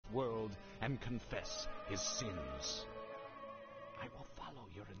and confess his sins. I will follow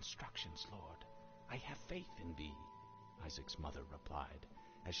your instructions, Lord. I have faith in thee, Isaac's mother replied,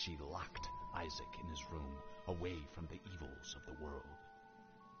 as she locked Isaac in his room, away from the evils of the world.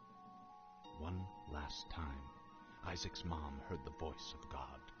 One last time, Isaac's mom heard the voice of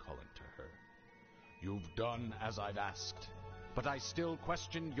God calling to her. You've done as I've asked, but I still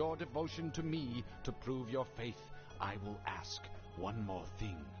question your devotion to me. To prove your faith, I will ask one more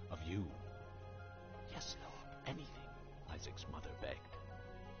thing of you. Yes, Lord, anything, Isaac's mother begged.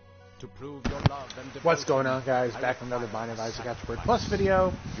 To prove your love and devotion. What's going on, guys? Back from another Binding of Isaac Afterbirth Plus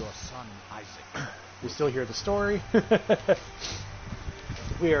video. Your son Isaac. We still hear the story.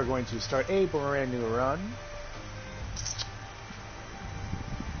 We are going to start a brand new run.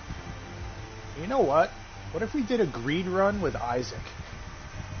 You know what? What if we did a greed run with Isaac?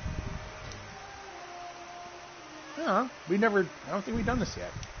 I don't think we've done this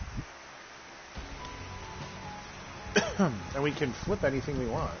yet. And we can flip anything we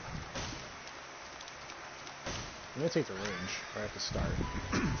want. I'm going to take the range right at the start,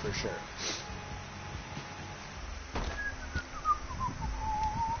 for sure.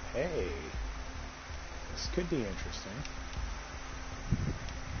 Hey, this could be interesting.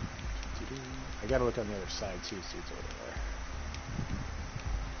 I gotta look on the other side too, see what's over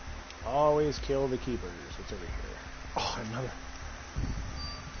there. Always kill the keepers. What's over here? Oh, another.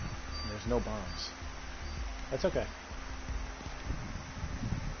 There's no bombs. That's okay.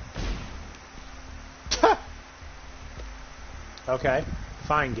 Okay,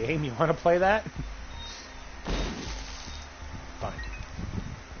 fine game. You want to play that? Fine.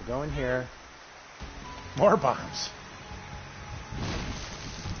 We'll go in here. More bombs.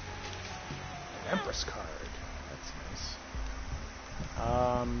 An Empress card. That's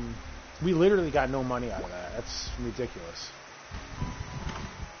nice. We literally got no money out of that. That's ridiculous.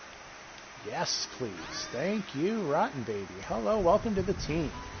 Yes, please. Thank you, Rotten Baby. Hello, welcome to the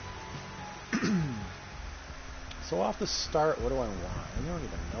team. So off the start, what do I want? I don't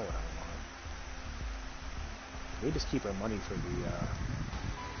even know what I want. We just keep our money for the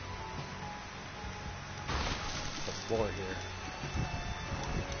floor here.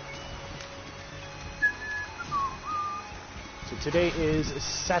 So today is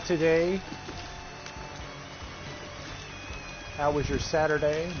Saturday. How was your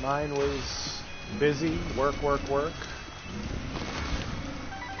Saturday? Mine was busy. Work, work, work.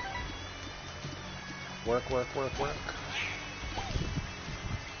 Work, work, work, work.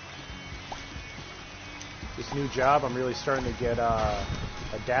 This new job, I'm really starting to get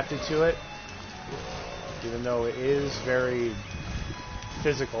adapted to it. Even though it is very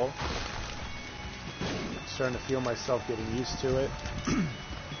physical. I'm starting to feel myself getting used to it.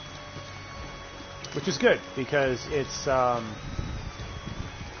 Which is good, because it's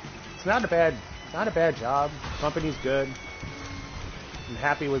not a bad job. Company's good. I'm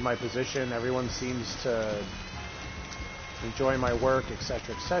happy with my position. Everyone seems to enjoy my work,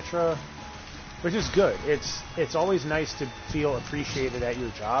 etc., etc., which is good. It's always nice to feel appreciated at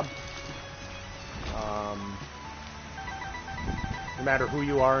your job, no matter who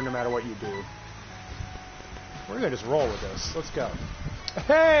you are, no matter what you do. We're gonna just roll with this. Let's go.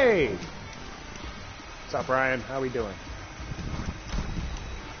 Hey, what's up, Ryan? How we doing?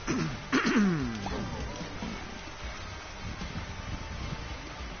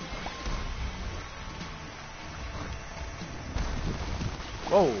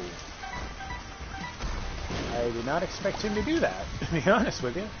 Whoa. I did not expect him to do that, to be honest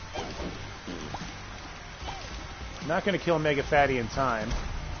with you. I'm not going to kill Mega Fatty in time.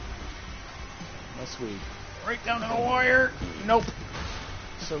 Unless we... right down to the wire. Nope.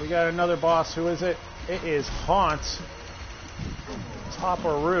 So we got another boss. Who is it? It is Haunt.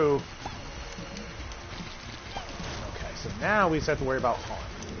 Topperoo. Okay, so now we just have to worry about Haunt.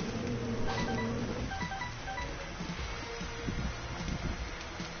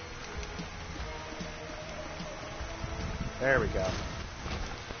 There we go.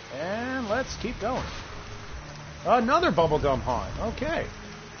 And let's keep going. Another bubblegum Haunt. Okay.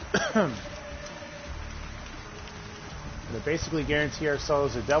 We're basically guarantee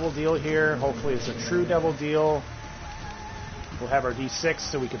ourselves a double deal here. Hopefully it's a true double deal. We'll have our D6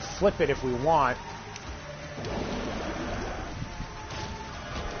 so we can flip it if we want.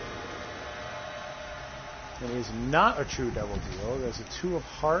 It is not a true double deal. There's a Two of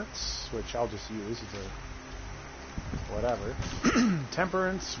Hearts, which I'll just use as a whatever.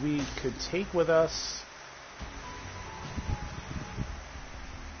 Temperance we could take with us.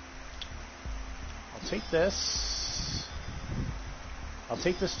 I'll take this. I'll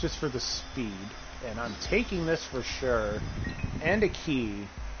take this just for the speed. And I'm taking this for sure. And a key.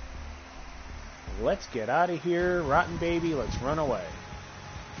 Let's get out of here. Rotten baby, let's run away.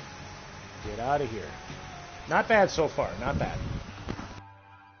 Get out of here. Not bad so far. Not bad.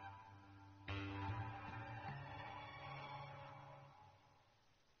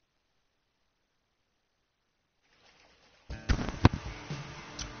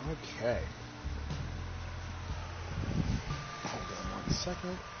 Okay. Hold on 1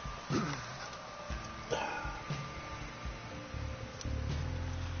 second.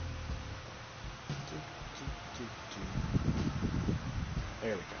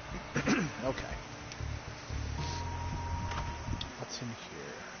 There we go. Okay. What's in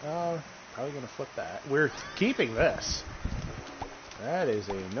here? Probably going to flip that. We're keeping this. That is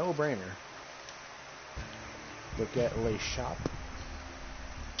a no-brainer. Look at Le Shop.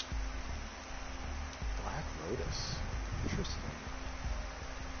 Black Lotus. Interesting.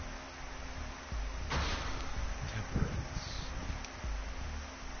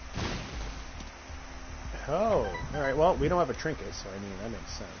 Oh, alright, well, we don't have a trinket, so I mean, that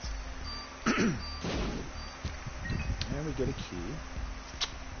makes sense. And we get a key.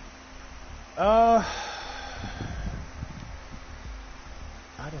 Out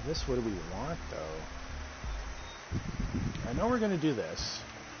of this, what do we want, though? I know we're going to do this.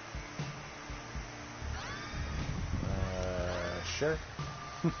 Sure.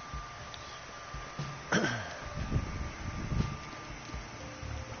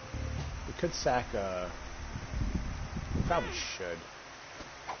 We could sack probably should.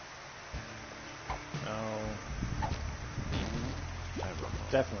 No.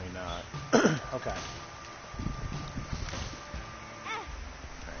 Definitely not. Okay.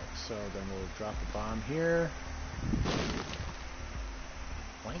 Alright, so then we'll drop a bomb here.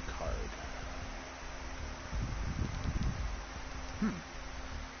 Blank card.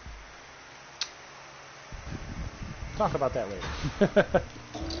 Talk about that later.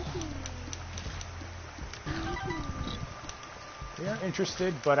 We are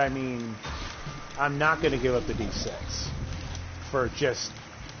interested, but I mean, I'm not going to give up the D6 for just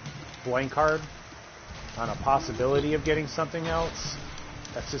blank card on a possibility of getting something else.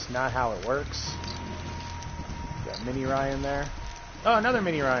 That's just not how it works. Got Mini Ryan there. Oh, another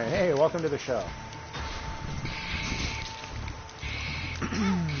Mini Ryan. Hey, welcome to the show.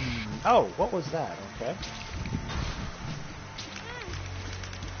 Oh, what was that? Okay.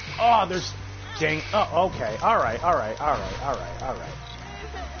 Oh, there's... Dang. Oh, okay. Alright.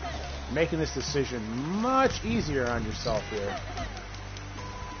 Making this decision much easier on yourself here.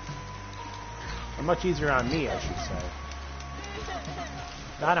 Or much easier on me, I should say.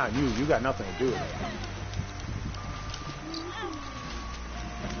 Not on you. You got nothing to do with it.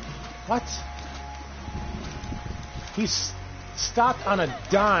 What? He's stopped on a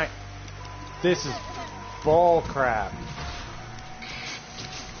dime. This is bull crap.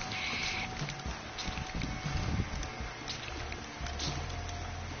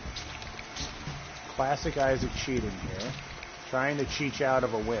 Classic Isaac cheating here. Trying to cheat you out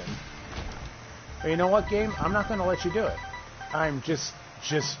of a win. But you know what, game? I'm not going to let you do it. I'm just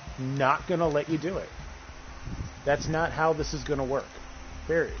not going to let you do it. That's not how this is going to work.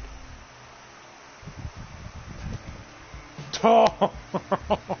 Period. Oh!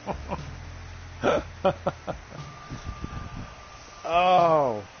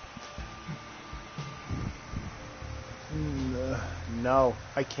 Oh. No,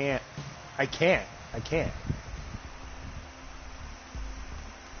 I can't. I can't.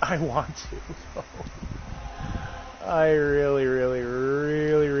 I want to. I really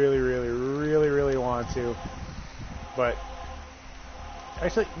want to. But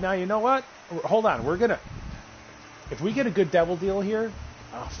actually, now you know what? Hold on. We're gonna. If we get a good devil deal here,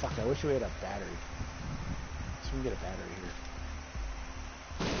 oh fuck! I wish we had a battery. So we can get a battery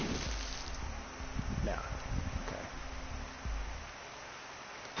here. No. Okay.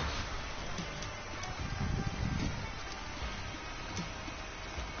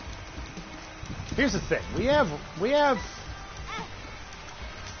 Here's the thing. We have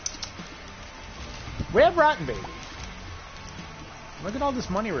Rotten Baby. Look at all this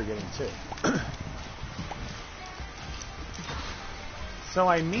money we're getting too. So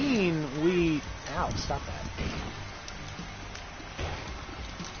I mean, ow, stop that.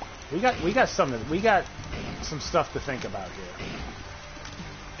 We got some stuff to think about here.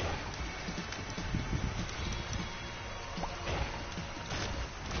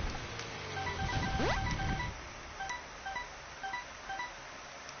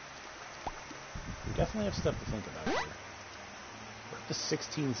 We definitely have stuff to think about here. We're up to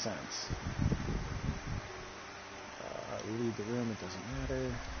 16 cents. Leave the room, it doesn't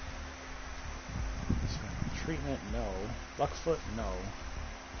matter. Treatment, no. Buckfoot, no.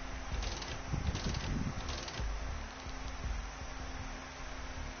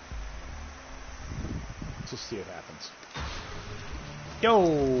 just see what happens. Yo!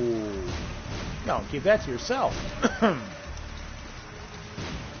 No, keep that to yourself.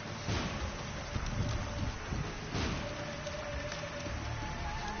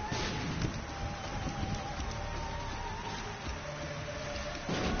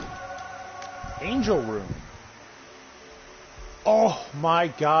 Angel Room. Oh my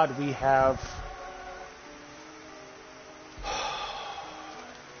god, we have...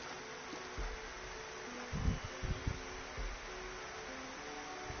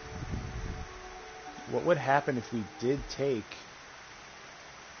 What would happen if we did take...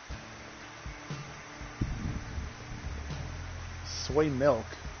 soy milk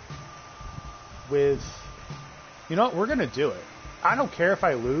with... You know what? We're gonna do it. I don't care if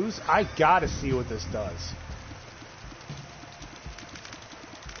I lose. I gotta see what this does.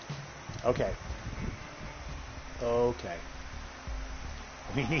 Okay. Okay.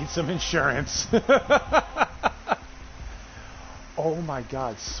 We need some insurance. Oh my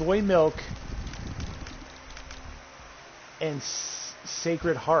god. Soy milk and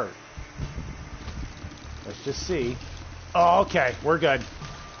Sacred Heart. Let's just see. Oh, okay. We're good.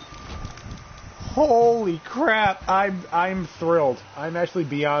 Holy crap. I'm thrilled. I'm actually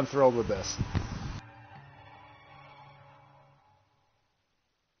beyond thrilled with this.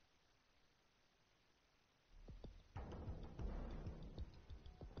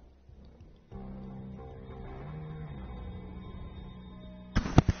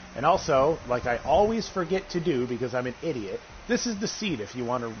 And also, like I always forget to do because I'm an idiot, this is the seed if you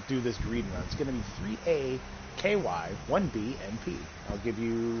want to do this green run. It's going to be 3A, KY, 1B, and P. I'll give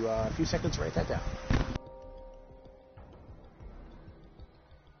you a few seconds to write that down.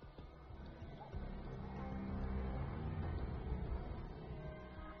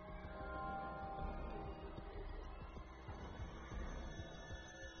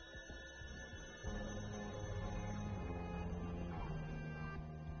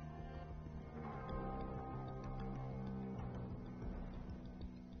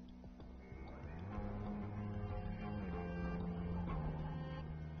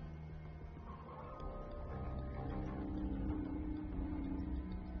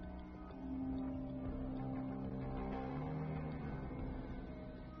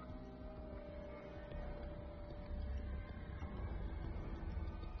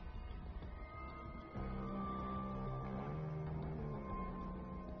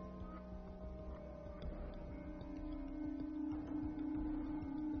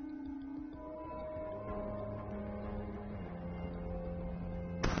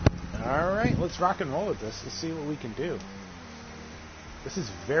 Alright, let's rock and roll with this. Let's see what we can do. This is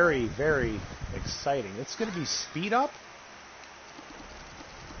very, very exciting. It's going to be speed up?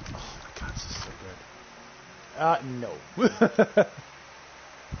 Oh my god, this is so good. No.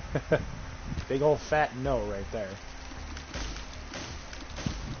 Big old fat no right there.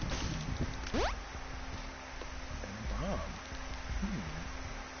 And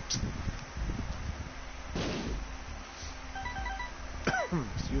bomb.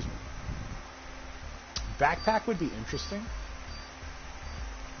 Excuse me. Backpack would be interesting.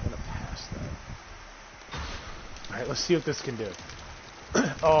 I'm going to pass that. Alright, let's see what this can do.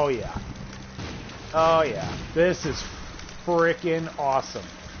 Oh, yeah. Oh, yeah. This is frickin' awesome.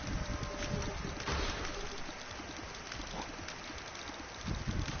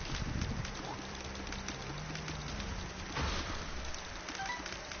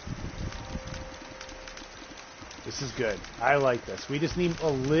 This is good. I like this. We just need a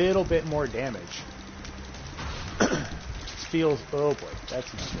little bit more damage. This feels... Oh boy,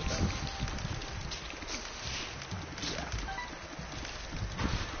 that's not good. Yeah.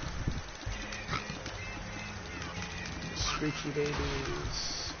 Screechy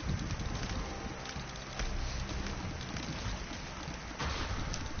babies.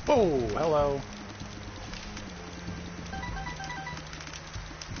 Oh, hello.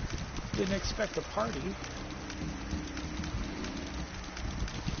 Didn't expect a party.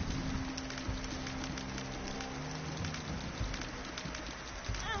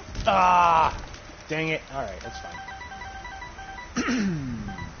 Ah! Dang it. Alright, that's fine.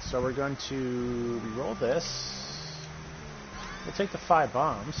 So we're going to reroll this. We'll take the 5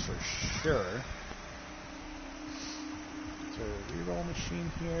 bombs for sure. Is there a reroll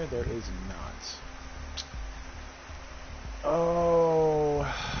machine here? There is not. Oh.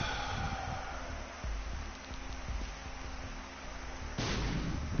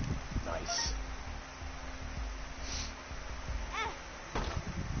 Nice.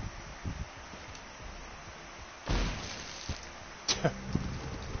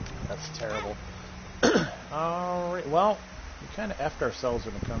 That's terrible. Alright, well, We kind of effed ourselves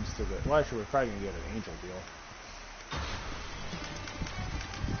when it comes to the... Well, actually, we're probably going to get an angel deal.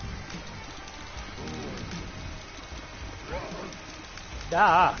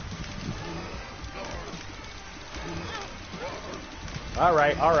 Ah!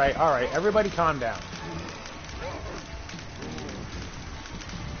 Alright, alright, alright. Everybody calm down.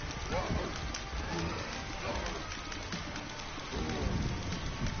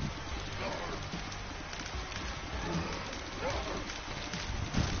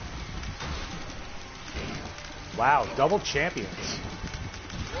 Wow, double champions.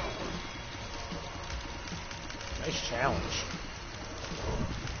 Nice challenge.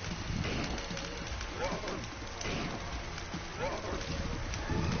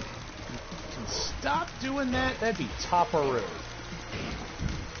 Can stop doing that? That'd be top-a-roo.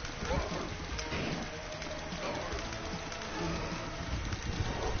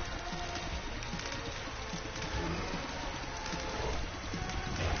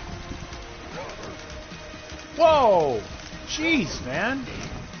 Whoa! Jeez, man.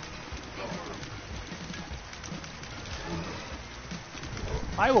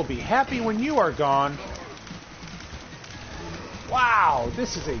 I will be happy when you are gone. Wow,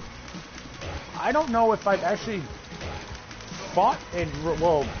 this is a... I don't know if I've actually fought in...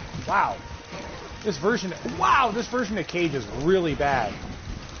 Well, wow. This version... Wow, this version of Cage is really bad.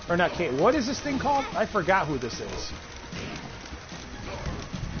 Or not Cage. What is this thing called? I forgot who this is.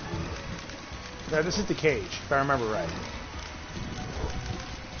 Yeah, this is the Cage, if I remember right.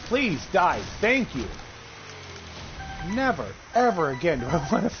 Please die. Thank you. Never, ever again do I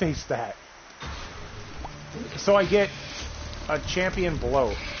want to face that. So I get a champion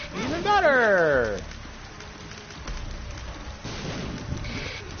bloat. Even better!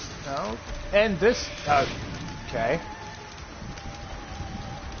 No. And this... okay.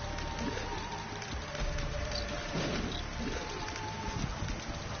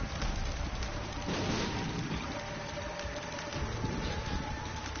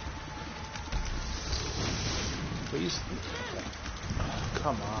 Please. Oh,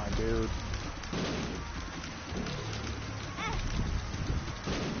 come on, dude.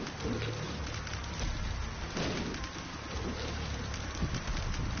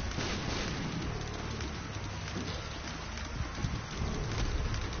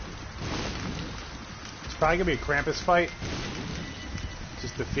 It's probably gonna be a Krampus fight.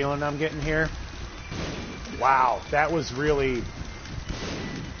 Just the feeling I'm getting here. Wow, that was really...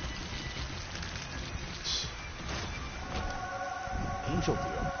 Angel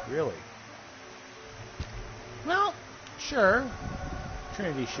deal, really? Well, sure.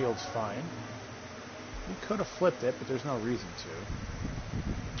 Trinity Shield's fine. We could have flipped it, but there's no reason to.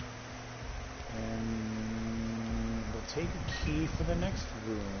 And we'll take a key for the next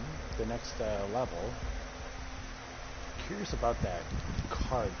room, the next level. Curious about that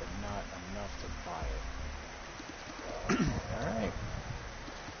card, but not enough to buy it. Alright.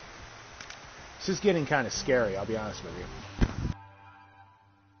 This is getting kind of scary, I'll be honest with you.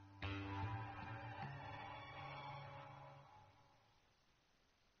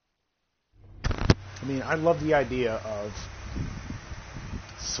 I mean, I love the idea of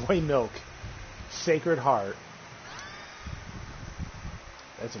soy milk, Sacred Heart.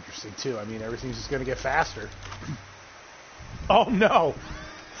 That's interesting, too. I mean, everything's just going to get faster. Oh, no!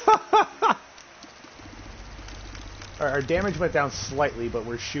 Our damage went down slightly, but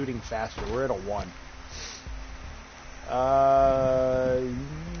we're shooting faster. We're at a 1. I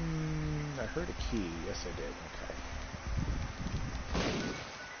heard a key. Yes, I did. Okay.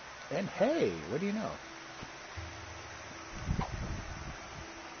 And hey, what do you know?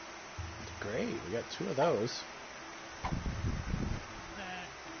 Great, we got 2 of those.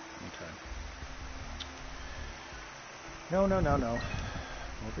 Okay. No.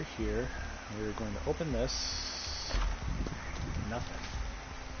 Over here, we're going to open this. Nothing.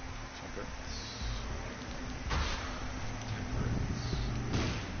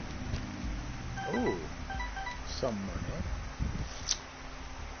 Oh, some money.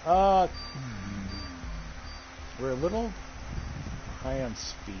 We're a little high on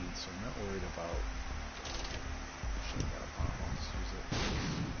speed, so I'm not worried about... Should've got a bomb. Let's use it.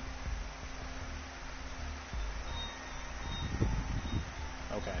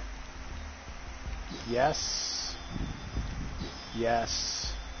 Okay. Yes.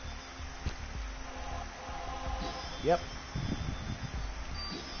 Yes. Yep.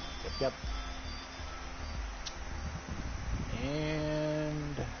 Yep.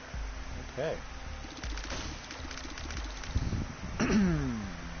 And... okay. God,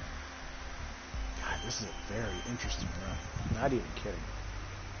 this is a very interesting run. Not even kidding.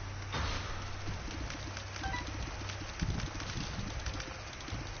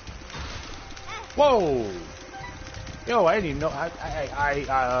 Whoa! Yo, I didn't even know.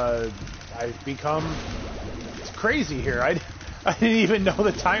 I've become it's crazy here. I didn't even know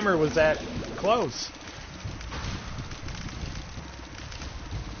the timer was that close.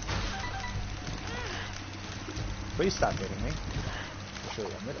 Please stop hitting me.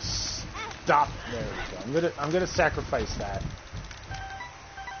 Actually, I'm gonna stop. There we go. I'm gonna sacrifice that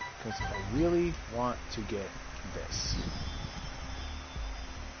because I really want to get this.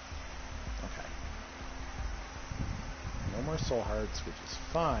 Okay. No more soul hearts, which is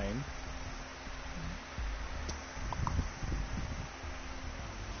fine.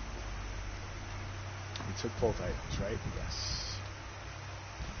 We took both items, right? Yes.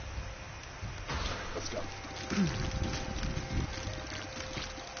 Alright, let's go.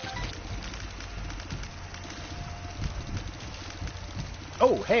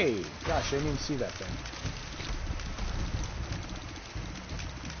 Oh, hey! Gosh, I didn't even see that thing.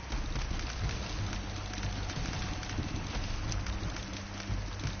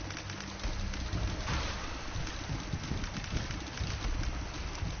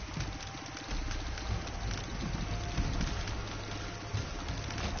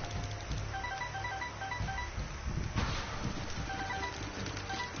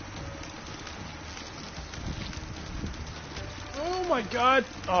 Oh my god!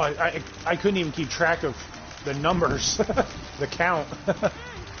 Oh, I couldn't even keep track of the numbers. The count.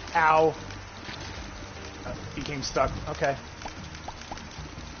 Ow. Became stuck. Okay.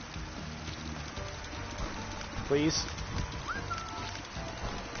 Please.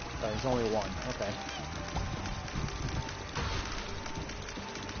 Oh, there's only one. Okay.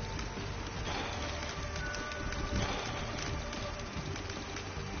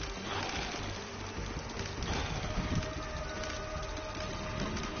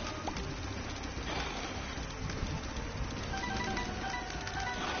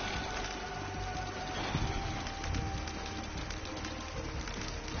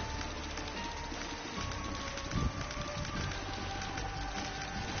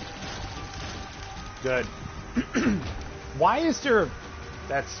 Good. Why is there...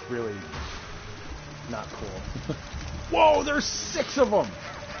 That's really not cool. Whoa, there's 6 of them!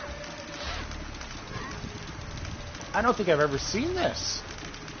 I don't think I've ever seen this.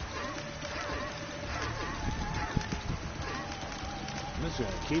 I'm just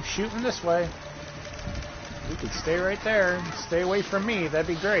gonna keep shooting this way. You could stay right there and stay away from me. That'd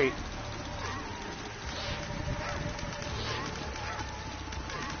be great.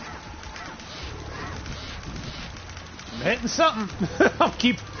 I'm hitting something.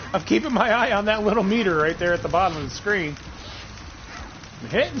 I'm keeping my eye on that little meter right there at the bottom of the screen. I'm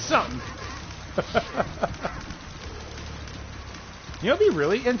hitting something. You know what'd be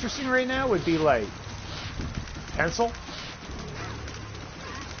really interesting right now would be like pencil.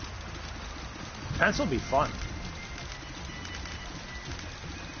 Pencil would be fun.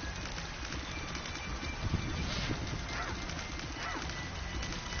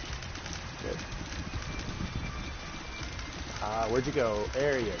 Good. Where'd you go?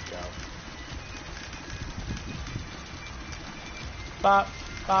 There you go. Bop,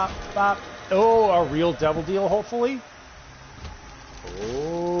 bop, bop. Oh, a real devil deal, hopefully.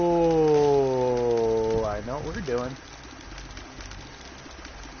 Oh, I know what we're doing.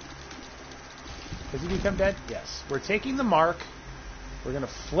 Has he become dead? Yes. We're taking the mark. We're going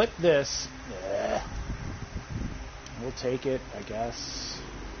to flip this. Ugh. We'll take it, I guess.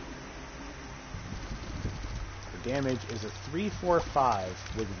 The damage is a 3-4-5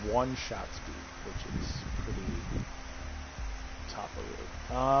 with 1 shot speed, which is pretty top of it.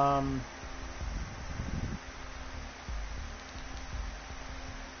 I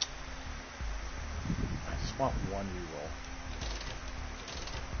just want 1 reroll.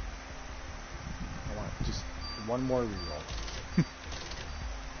 I want just 1 more reroll.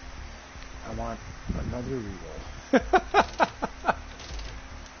 I want another reroll.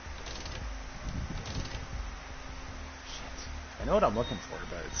 Shit. I know what I'm looking for,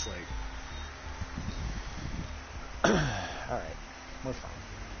 but it's like... Alright. We're fine.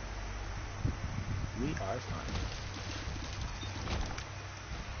 We are fine.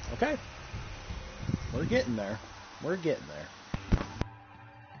 Okay. We're getting there. We're getting there.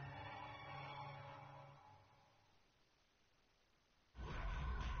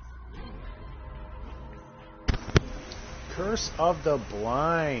 Curse of the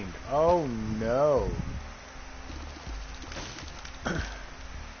Blind. Oh no.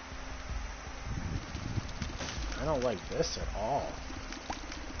 I don't like this at all.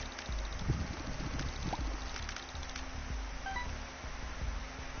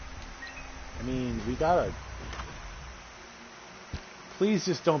 I mean, we gotta Please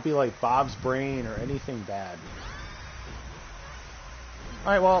just don't be like Bob's brain or anything bad.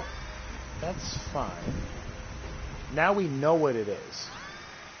 Alright, well, that's fine. Now we know what it is.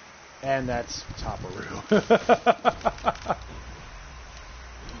 And that's Topperoo.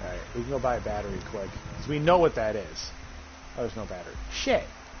 Alright, we can go buy a battery quick. Because we know what that is. Oh, there's no battery. Shit!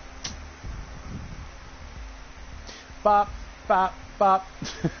 Bop, bop, bop.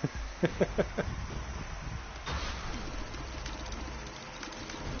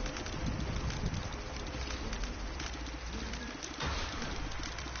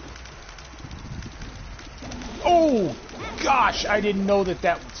 Oh, gosh, I didn't know that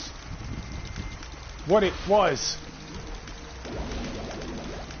that was what it was.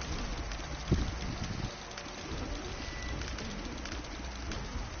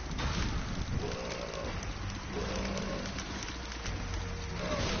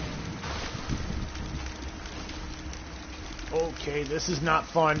 Okay, this is not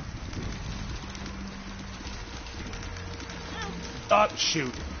fun. Oh,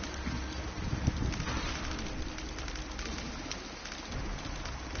 shoot.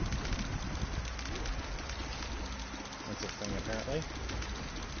 That's a thing, apparently.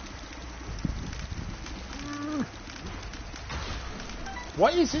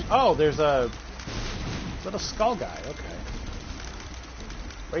 What is it? Oh, there's a little skull guy. Okay.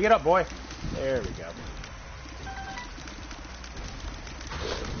 Bring it up, boy. There we go.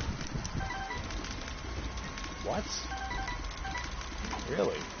 What?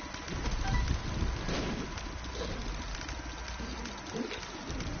 Really?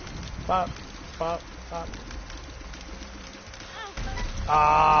 Pop, pop, pop.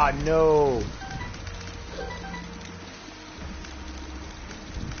 Ah, no.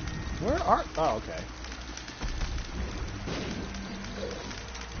 Where are... Oh, okay.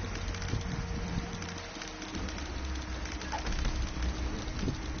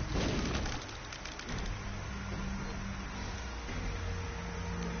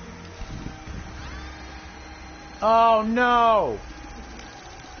 Oh, no!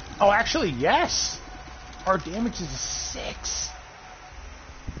 Oh, actually, yes! Our damage is 6.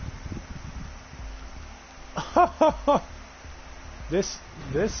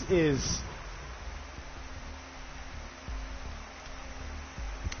 This is...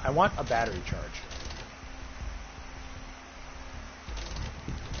 I want a battery charge.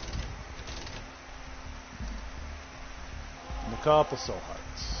 And a couple soul hearts.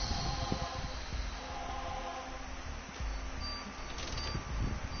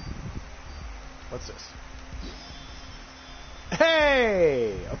 What's this?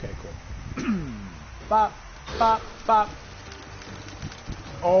 Hey! Okay, cool. Bop, bop, bop.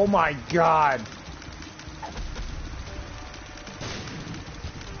 Oh my god.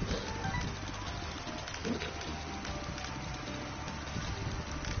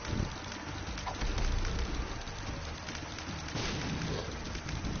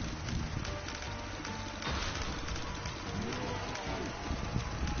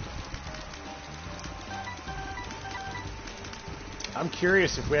 I'm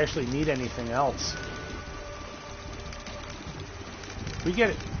curious if we actually need anything else. We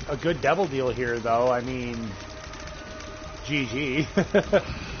get a good devil deal here, though. I mean, GG.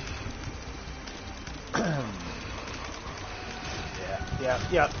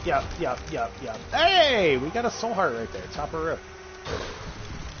 Yeah. Hey, we got a soul heart right there. Topperoo.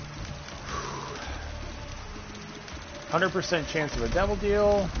 100% chance of a devil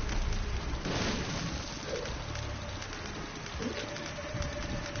deal.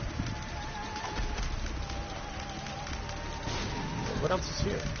 What else is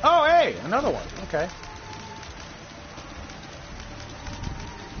here? Oh, hey! Another one. Okay.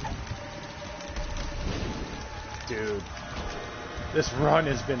 Dude. This run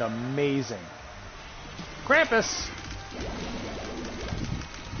has been amazing. Krampus!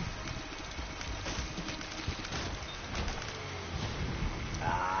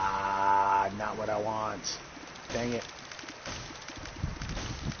 Ah, not what I want. Dang it.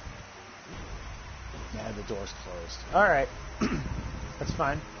 Yeah, the door's closed. Alright. That's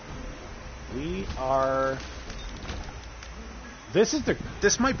fine. We are... This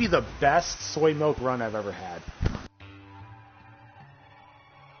might be the best soy milk run I've ever had.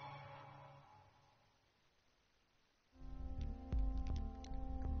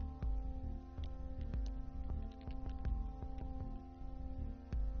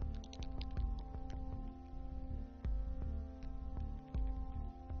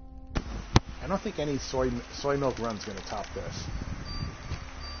 I don't think any soy milk run's gonna top this.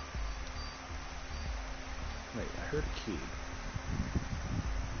 Wait, I heard a key.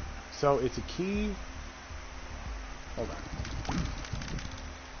 So it's a key. Hold on.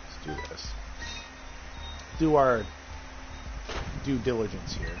 this. Do our due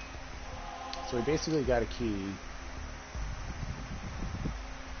diligence here. So we basically got a key.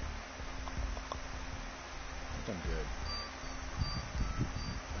 I think I'm good.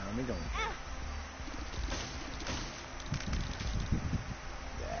 Let me go.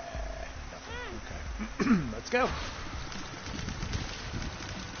 Okay. Let's go.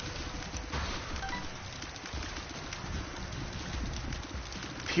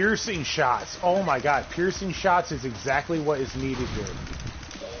 Piercing shots. Oh my god, piercing shots is exactly what is needed here.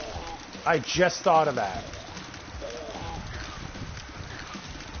 I just thought of that.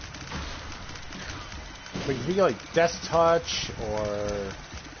 But if you get like Death Touch or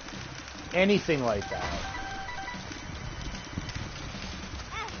anything like that.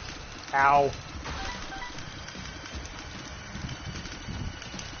 Ow.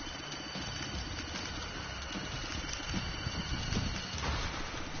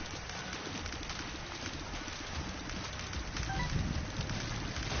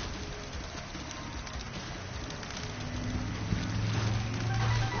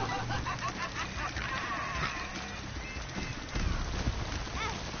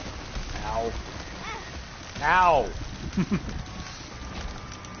 Ow!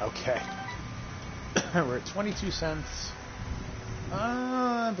 Okay. We're at 22 cents.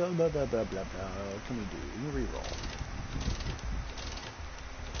 Blah, blah, blah, blah, blah, blah. What can we do? We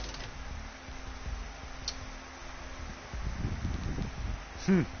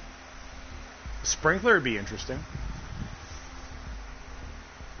reroll. Sprinkler would be interesting.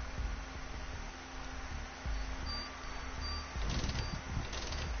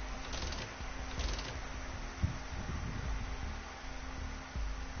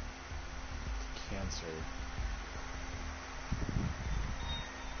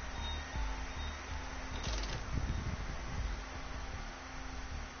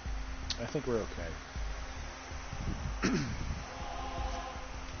 I think we're okay.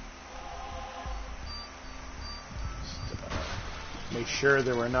 Just, make sure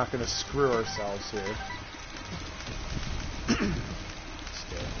that we're not going to screw ourselves here. Stay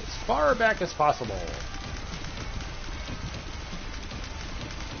as far back as possible.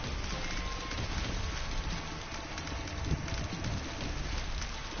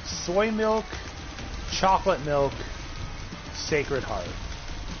 Soy milk, chocolate milk, Sacred Heart.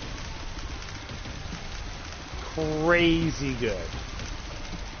 Crazy good.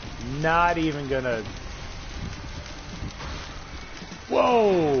 Not even gonna...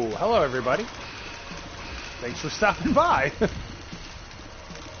 Whoa! Hello, everybody. Thanks for stopping by.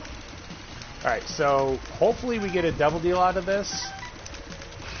 Alright, so hopefully we get a double deal out of this.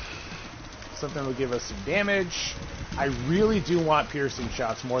 Something will give us some damage. I really do want piercing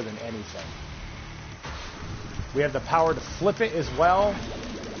shots more than anything. We have the power to flip it as well.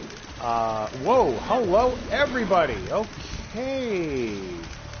 Whoa, hello everybody. Okay.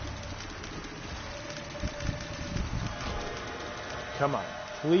 Come on,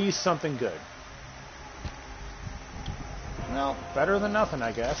 please something good. Well, better than nothing,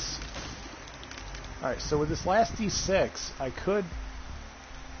 I guess. Alright, so with this last D6, I could...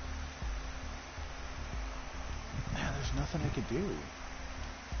 Man, there's nothing I could do.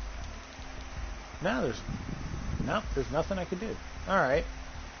 There's nothing I could do. Alright.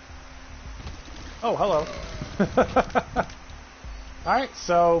 Oh, hello. Alright,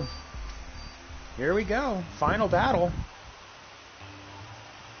 so here we go. Final battle.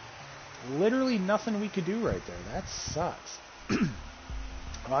 Literally nothing we could do right there. That sucks.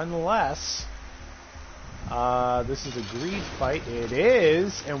 Unless this is a greed fight. It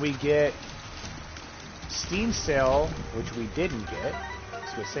is, and we get Steam Sale, which we didn't get. I was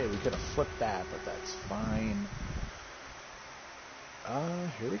going to say we could have flipped that, but that's fine.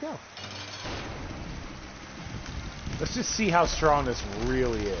 Here we go. Let's just see how strong this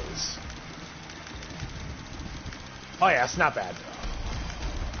really is. Oh yeah, it's not bad.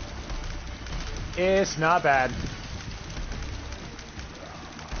 It's not bad.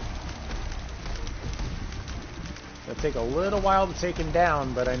 It'll take a little while to take him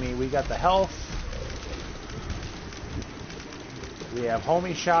down, but I mean, we got the health. We have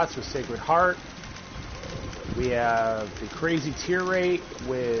homing shots with Sacred Heart. We have the crazy tear rate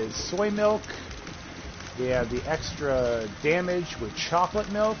with soy milk. We have the extra damage with chocolate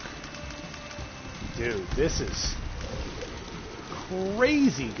milk. Dude, this is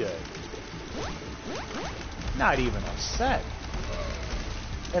crazy good. Not even upset.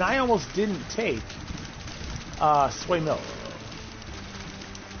 And I almost didn't take soy milk.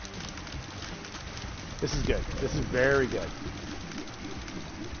 This is good. This is very good.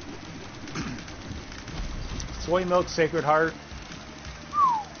 Soy milk, Sacred Heart.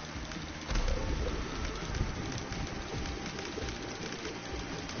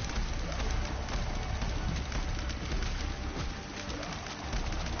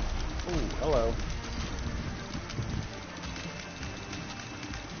 Ooh, hello.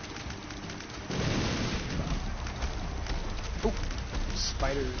 Ooh,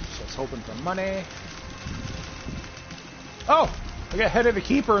 spiders just hoping for money. Oh, I got head of the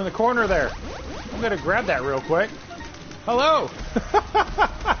keeper in the corner there. I'm gonna grab that real quick. Hello.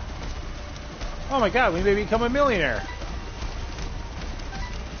 Oh my god, we may become a millionaire.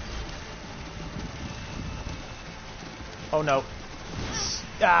 Oh no.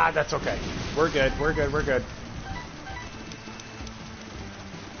 Ah, that's okay. We're good, we're good, we're good.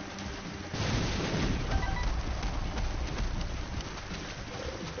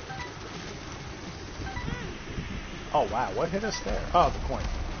 Oh wow, what hit us there? Oh, the coin.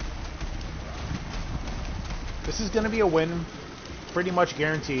 This is going to be a win, pretty much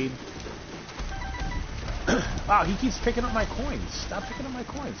guaranteed. Wow, he keeps picking up my coins. Stop picking up my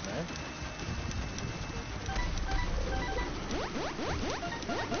coins, man.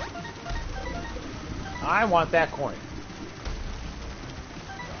 I want that coin.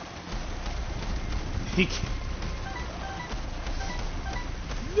 He can't.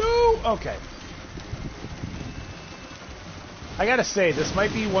 No! Okay. I gotta say, this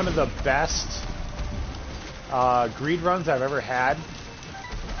might be one of the best greed runs I've ever had.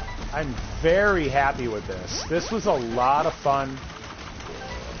 I'm very happy with this. This was a lot of fun.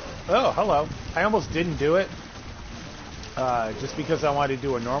 Oh, hello. I almost didn't do it just because I wanted to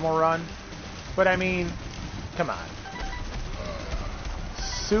do a normal run. But I mean, come on.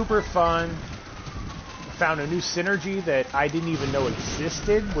 Super fun. Found a new synergy that I didn't even know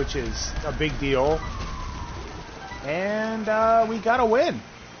existed, which is a big deal. And we got a win.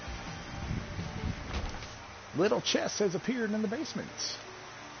 Little chest has appeared in the basement.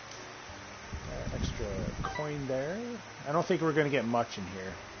 Extra coin there. I don't think we're going to get much in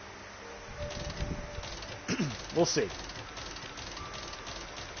here. We'll see.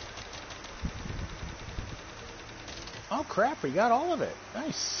 Oh crap, we got all of it.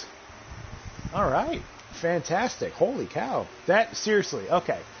 Nice. Alright. Fantastic. Holy cow. That, seriously,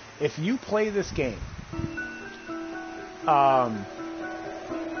 okay. If you play this game,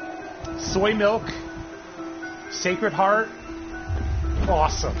 soy milk, Sacred Heart,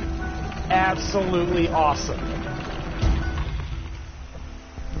 awesome. Absolutely awesome.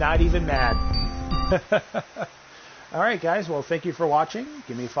 Not even mad. Alright guys, well thank you for watching.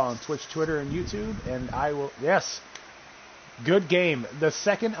 Give me a follow on Twitch, Twitter, and YouTube, and I will, yes, good game. The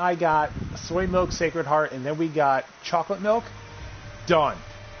second I got soy milk, Sacred Heart, and then we got chocolate milk, done.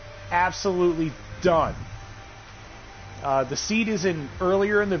 Absolutely done. The seed is in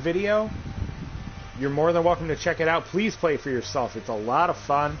earlier in the video. You're more than welcome to check it out. Please play for yourself. It's a lot of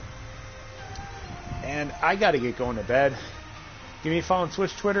fun. And I got to get going to bed. Give me a follow on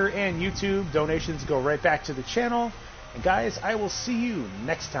Twitch, Twitter, and YouTube. Donations go right back to the channel. And guys, I will see you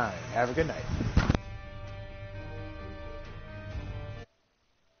next time. Have a good night.